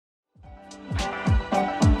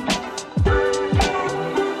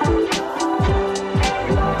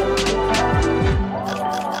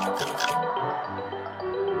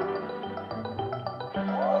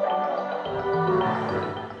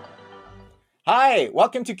Hi,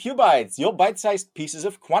 welcome to QuBites, your bite-sized pieces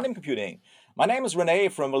of quantum computing. My name is Renee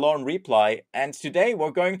from Alarm Reply, and today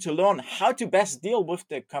we're going to learn how to best deal with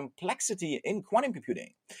the complexity in quantum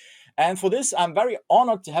computing. And for this, I'm very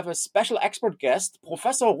honored to have a special expert guest,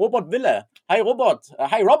 Professor Robert Wille. Hi,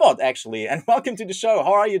 Robert, actually, and welcome to the show.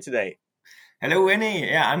 How are you today? Hello, Rennie.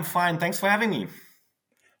 Yeah, I'm fine. Thanks for having me.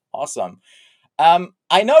 Awesome.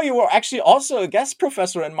 I know you were actually also a guest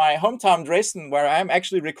professor in my hometown, Dresden, where I'm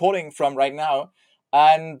actually recording from right now.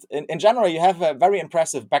 And in general, you have a very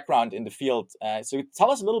impressive background in the field. So tell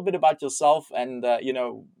us a little bit about yourself, and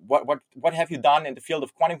what have you done in the field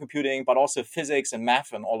of quantum computing, but also physics and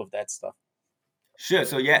math and all of that stuff. Sure.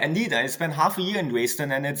 So yeah, indeed, I spent half a year in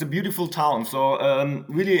Dresden, and it's a beautiful town. So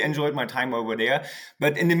really enjoyed my time over there.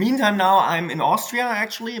 But in the meantime, now I'm in Austria,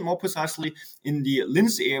 actually, more precisely in the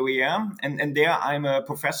Linz area, and there I'm a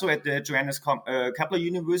professor at the Johannes Kepler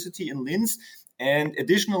University in Linz. And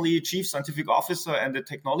additionally, chief scientific officer at a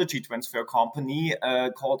technology transfer company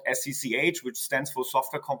called SCCH, which stands for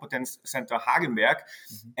Software Competence Center Hagenberg.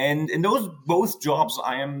 Mhm. And in those both jobs,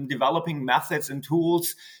 I am developing methods and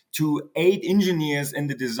tools to aid engineers in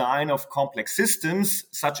the design of complex systems,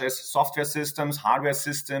 such as software systems, hardware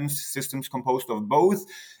systems, systems composed of both.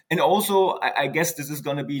 And also, I guess this is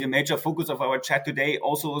going to be the major focus of our chat today,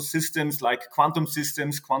 also systems like quantum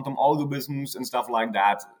systems, quantum algorithms, and stuff like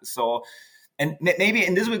that. So, and maybe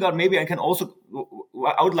in this regard, maybe I can also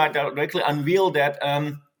outline directly unveil that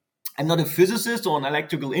I'm not a physicist or an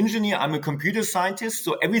electrical engineer. I'm a computer scientist.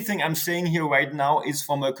 So everything I'm saying here right now is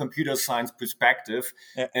from a computer science perspective.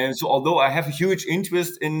 Yeah. And so although I have a huge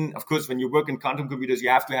interest in, of course, when you work in quantum computers, you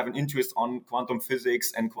have to have an interest on quantum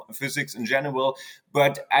physics and physics in general.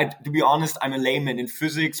 But to be honest, I'm a layman in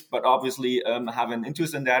physics, but obviously have an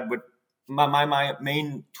interest in that. But my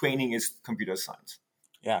main training is computer science.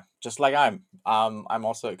 Yeah, just like I'm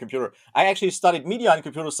also a computer. I actually studied media and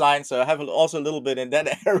computer science, so I have also a little bit in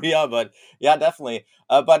that area. But yeah, definitely.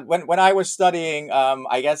 But when I was studying,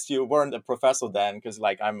 I guess you weren't a professor then, because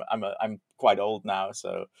like I'm quite old now.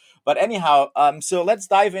 So, but anyhow, so let's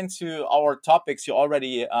dive into our topics. You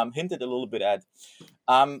already hinted a little bit at.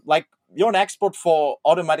 Like you're an expert for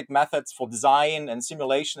automatic methods for design and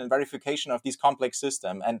simulation and verification of these complex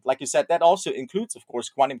systems. And like you said, that also includes, of course,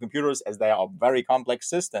 quantum computers as they are very complex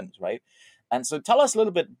systems, right? And so tell us a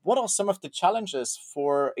little bit, what are some of the challenges,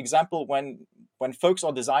 for example, when folks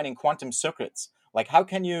are designing quantum circuits? Like how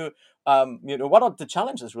can you, what are the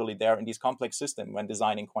challenges really there in these complex systems when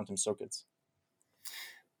designing quantum circuits?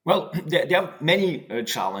 Well, there are many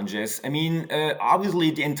challenges. I mean, obviously,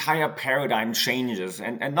 the entire paradigm changes,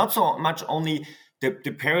 and not so much only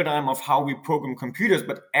the paradigm of how we program computers,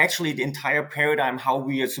 but actually the entire paradigm how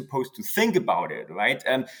we are supposed to think about it, right?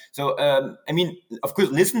 I mean, of course,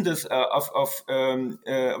 listeners of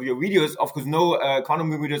your videos, of course, know quantum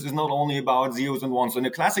computers is not only about zeros and ones. So in the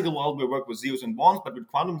classical world, we work with zeros and ones, but with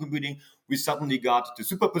quantum computing, we suddenly got the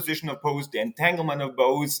superposition of both, the entanglement of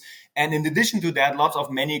both, and in addition to that, lots of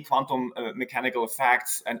many quantum mechanical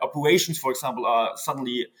effects and operations, for example, are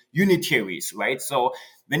suddenly unitaries, right? So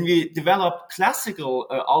when we developed classical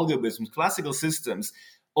algorithms, classical systems,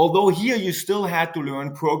 although here you still had to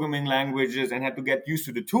learn programming languages and had to get used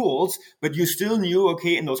to the tools, but you still knew,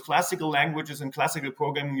 okay, in those classical languages and classical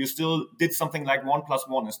programming, you still did something like 1 +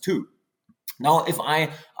 1 is 2. Now, if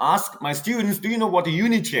I ask my students, do you know what a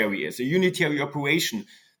unitary is? A unitary operation.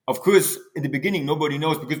 Of course, in the beginning, nobody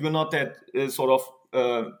knows because we're not that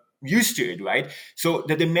used to it, right? So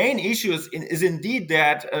the main issue is indeed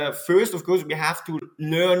that first, of course, we have to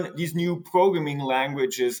learn these new programming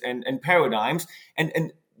languages and paradigms.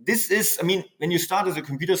 And this is, I mean, when you start as a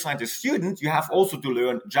computer scientist student, you have also to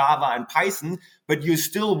learn Java and Python, but you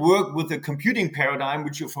still work with a computing paradigm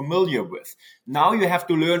which you're familiar with. Now you have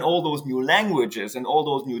to learn all those new languages and all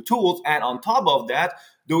those new tools. And on top of that,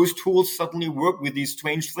 those tools suddenly work with these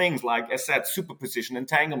strange things like, as said, superposition,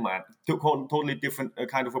 entanglement, totally different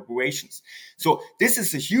kind of operations. So this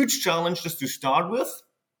is a huge challenge just to start with.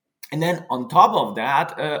 And then on top of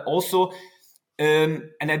that, also,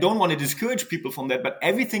 and I don't want to discourage people from that, but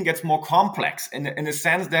everything gets more complex in the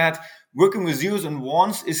sense that working with zeros and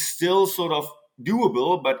ones is still sort of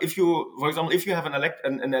doable. But if you, for example, if you have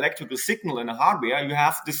an electrical signal in a hardware, you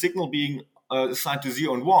have the signal being assigned to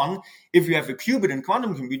 0 and 1. If you have a qubit in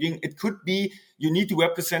quantum computing, it could be you need to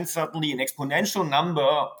represent suddenly an exponential number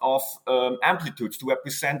of amplitudes to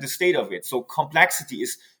represent the state of it. So complexity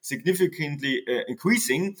is significantly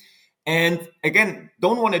increasing. And again,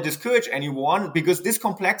 don't want to discourage anyone because this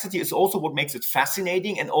complexity is also what makes it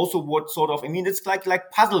fascinating and also what sort of, I mean, it's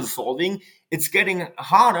like puzzle solving. It's getting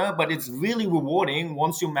harder, but it's really rewarding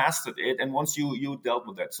once you mastered it and once you dealt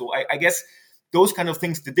with it. So I guess those kind of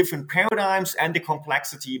things, the different paradigms and the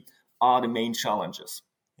complexity are the main challenges.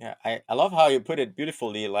 Yeah, I love how you put it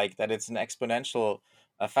beautifully, like that it's an exponential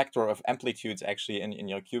factor of amplitudes actually in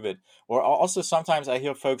your qubit. Or also sometimes I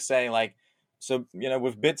hear folks saying like, so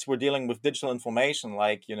with bits we're dealing with digital information,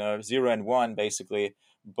 like 0 and 1 basically,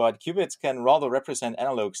 but qubits can rather represent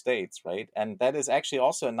analog states, right? And that is actually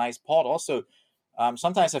also a nice part. Also,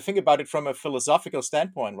 sometimes I think about it from a philosophical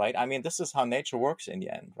standpoint, right? I mean, this is how nature works in the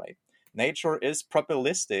end, right? Nature is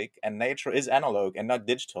probabilistic and nature is analog and not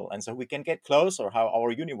digital, and so we can get closer how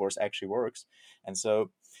our universe actually works. And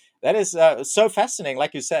so that is so fascinating,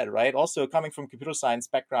 like you said, right? Also coming from computer science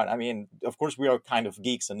background, I mean, of course we are kind of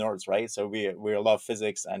geeks and nerds, right? So we love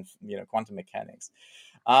physics and quantum mechanics.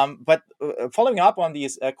 But following up on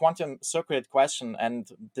these quantum circuit question and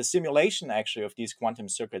the simulation actually of these quantum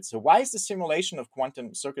circuits, so why is the simulation of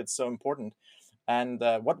quantum circuits so important, and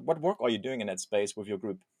what work are you doing in that space with your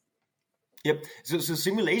group? Yep. So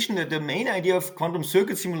simulation, the main idea of quantum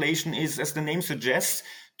circuit simulation is, as the name suggests,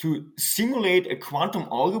 to simulate a quantum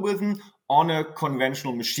algorithm on a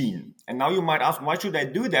conventional machine. And now you might ask, why should I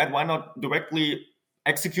do that? Why not directly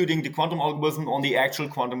executing the quantum algorithm on the actual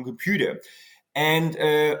quantum computer? And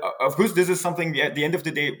of course, this is something at the end of the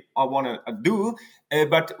day I want to do.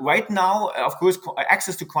 But right now, of course,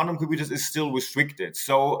 access to quantum computers is still restricted.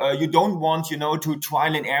 So you don't want, to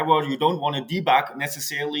trial and error. You don't want to debug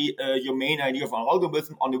necessarily your main idea of an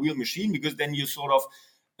algorithm on the real machine, because then you sort of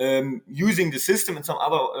using the system, and some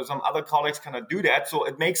other colleagues cannot do that. So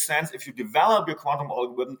it makes sense if you develop your quantum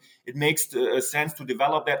algorithm, it makes sense to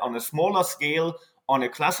develop that on a smaller scale on a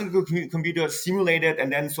classical computer, simulate it,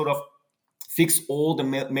 and then sort of fix all the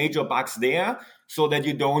major bugs there, so that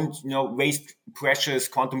you don't waste precious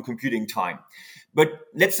quantum computing time. But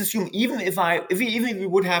let's assume even if we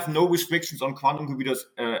would have no restrictions on quantum computers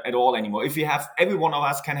at all anymore, if we have, every one of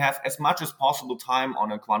us can have as much as possible time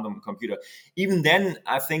on a quantum computer, even then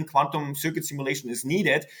I think quantum circuit simulation is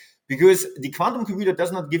needed, because the quantum computer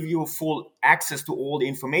does not give you full access to all the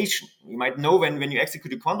information. You might know when you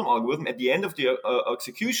execute a quantum algorithm, at the end of the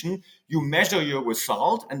execution, you measure your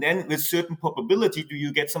result, and then with certain probability do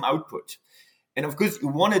you get some output. And of course, you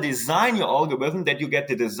want to design your algorithm that you get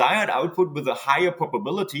the desired output with a higher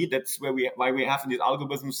probability. That's why we have in these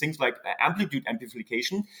algorithms things like amplitude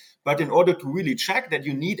amplification. But in order to really check that,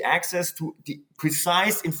 you need access to the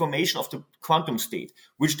precise information of the quantum state,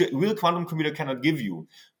 which the real quantum computer cannot give you.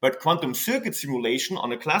 But quantum circuit simulation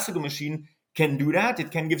on a classical machine can do that.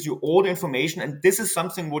 It can give you all the information. And this is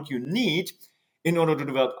something what you need in order to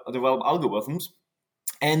develop algorithms.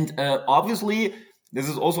 And obviously, this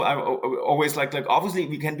is also, I always like obviously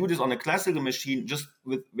we can do this on a classical machine just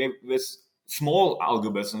with small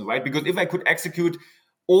algorithms, right? Because if I could execute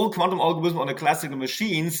all quantum algorithms on a classical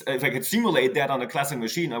machines, if I could simulate that on a classical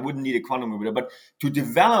machine, I wouldn't need a quantum computer. But to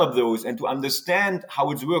develop those and to understand how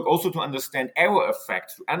it's work, also to understand error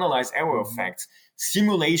effects, to analyze error effects,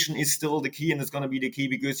 simulation is still the key, and it's going to be the key,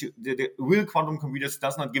 because the real quantum computers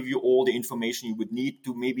does not give you all the information you would need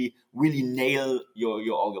to maybe really nail your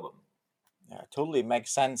algorithm. Yeah, totally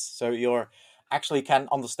makes sense. So you're actually can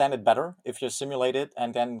understand it better if you simulate it,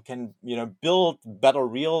 and then can build better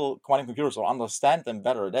real quantum computers or understand them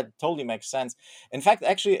better. That totally makes sense. In fact,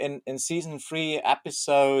 actually, in season 3,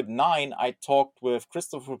 episode 9, I talked with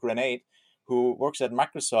Christopher Grenade, who works at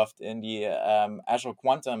Microsoft in the Azure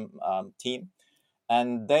Quantum team,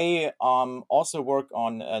 and they also work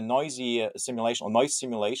on a noisy simulation, or noise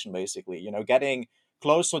simulation, basically. Getting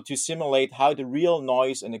closer to simulate how the real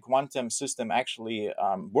noise in the quantum system actually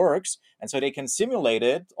works, and so they can simulate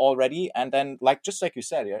it already, and then, just like you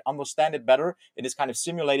said, understand it better in this kind of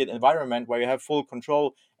simulated environment where you have full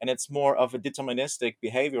control, and it's more of a deterministic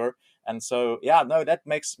behavior. And so, yeah, no, that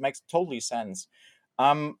makes totally sense.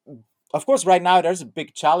 Um, of course, right now there's a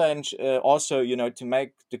big challenge, also, to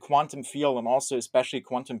make the quantum field, and also especially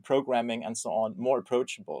quantum programming and so on, more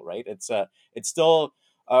approachable, right? It's still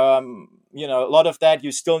a lot of that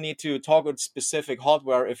you still need to target specific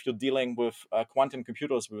hardware if you're dealing with quantum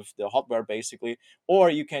computers with the hardware, basically, or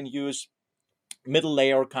you can use middle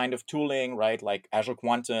layer kind of tooling, right? Like Azure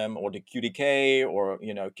Quantum or the QDK or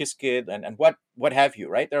Qiskit and what have you,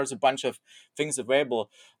 right? There's a bunch of things available.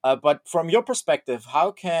 But from your perspective,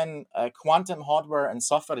 how can quantum hardware and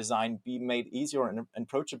software design be made easier and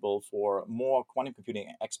approachable for more quantum computing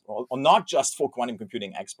experts, or not just for quantum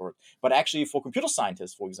computing experts, but actually for computer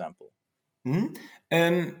scientists, for example?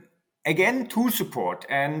 Mm-hmm. Again, tool support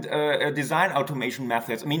and design automation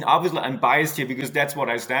methods. I mean, obviously, I'm biased here because that's what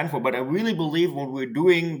I stand for, but I really believe what we're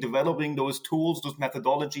doing, developing those tools, those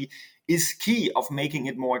methodology, is key of making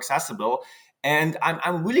it more accessible. And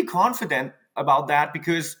I'm really confident about that,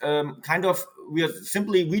 because kind of we are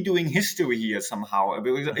simply redoing history here somehow.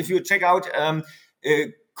 Because if you check out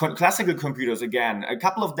classical computers again, a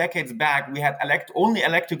couple of decades back, we had only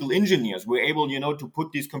electrical engineers were able, to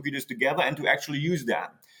put these computers together and to actually use them.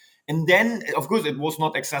 And then, of course, it was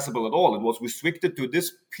not accessible at all. It was restricted to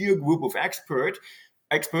this peer group of experts.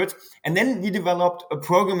 And then we developed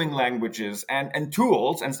programming languages and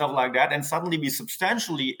tools and stuff like that. And suddenly we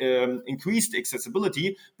substantially increased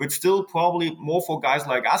accessibility, but still probably more for guys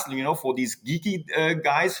like us, for these geeky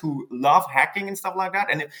guys who love hacking and stuff like that.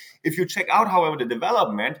 And if you check out, however, the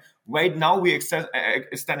development, right now we're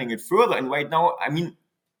extending it further. And right now, I mean,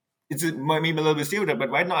 it's maybe a little bit stereotype,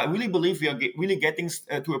 but right now I really believe we are really getting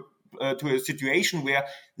to a situation where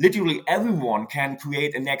literally everyone can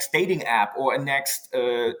create a next dating app or a next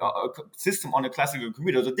system on a classical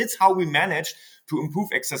computer. So that's how we manage to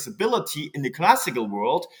improve accessibility in the classical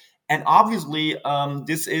world. And obviously,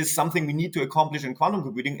 this is something we need to accomplish in quantum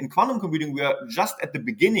computing. In quantum computing, we are just at the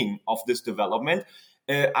beginning of this development.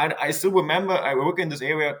 I still remember I work in this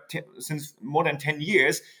area since more than 10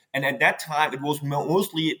 years. And at that time, it was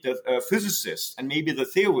mostly the physicists and maybe the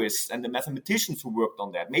theorists and the mathematicians who worked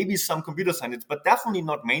on that. Maybe some computer scientists, but definitely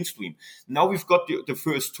not mainstream. Now we've got the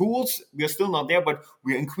first tools. We are still not there, but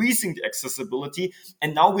we're increasing the accessibility.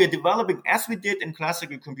 And now we are developing, as we did in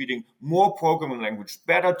classical computing, more programming language,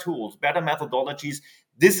 better tools, better methodologies.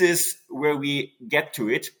 This is where we get to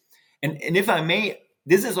it. And if I may,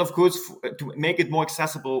 this is, of course, to make it more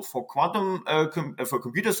accessible for quantum, for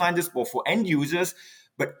computer scientists or for end users.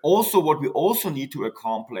 But also what we also need to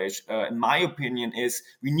accomplish, in my opinion, is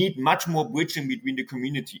we need much more bridging between the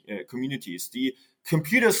communities. The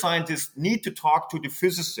computer scientists need to talk to the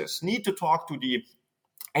physicists, need to talk to the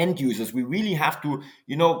end users. We really have to,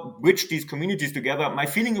 bridge these communities together. My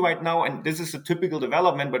feeling right now, and this is a typical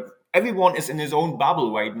development, but everyone is in his own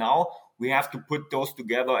bubble right now. We have to put those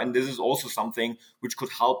together. And this is also something which could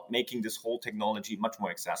help making this whole technology much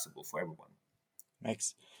more accessible for everyone.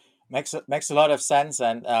 Makes a lot of sense,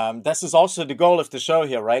 and this is also the goal of the show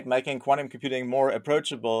here, right? Making quantum computing more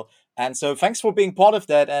approachable. And so, thanks for being part of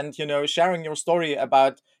that, and sharing your story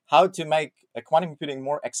about how to make quantum computing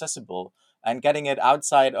more accessible and getting it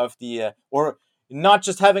outside of the or not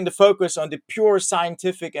just having the focus on the pure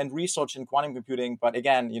scientific and research in quantum computing, but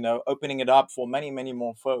again, opening it up for many, many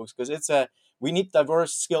more folks, because we need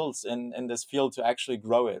diverse skills in this field to actually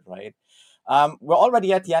grow it, right? We're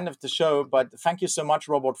already at the end of the show, but thank you so much,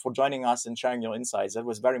 Robert, for joining us and sharing your insights. That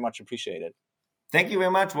was very much appreciated. Thank you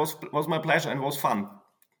very much. It was my pleasure and it was fun.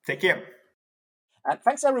 Take care. And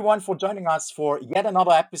thanks, everyone, for joining us for yet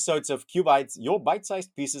another episode of QuBites, your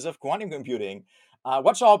bite-sized pieces of quantum computing.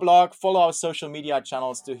 Watch our blog, follow our social media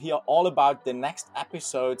channels to hear all about the next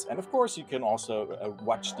episodes. And of course, you can also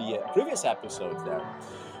watch the previous episodes there.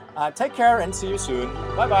 Take care and see you soon.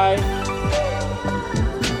 Bye-bye.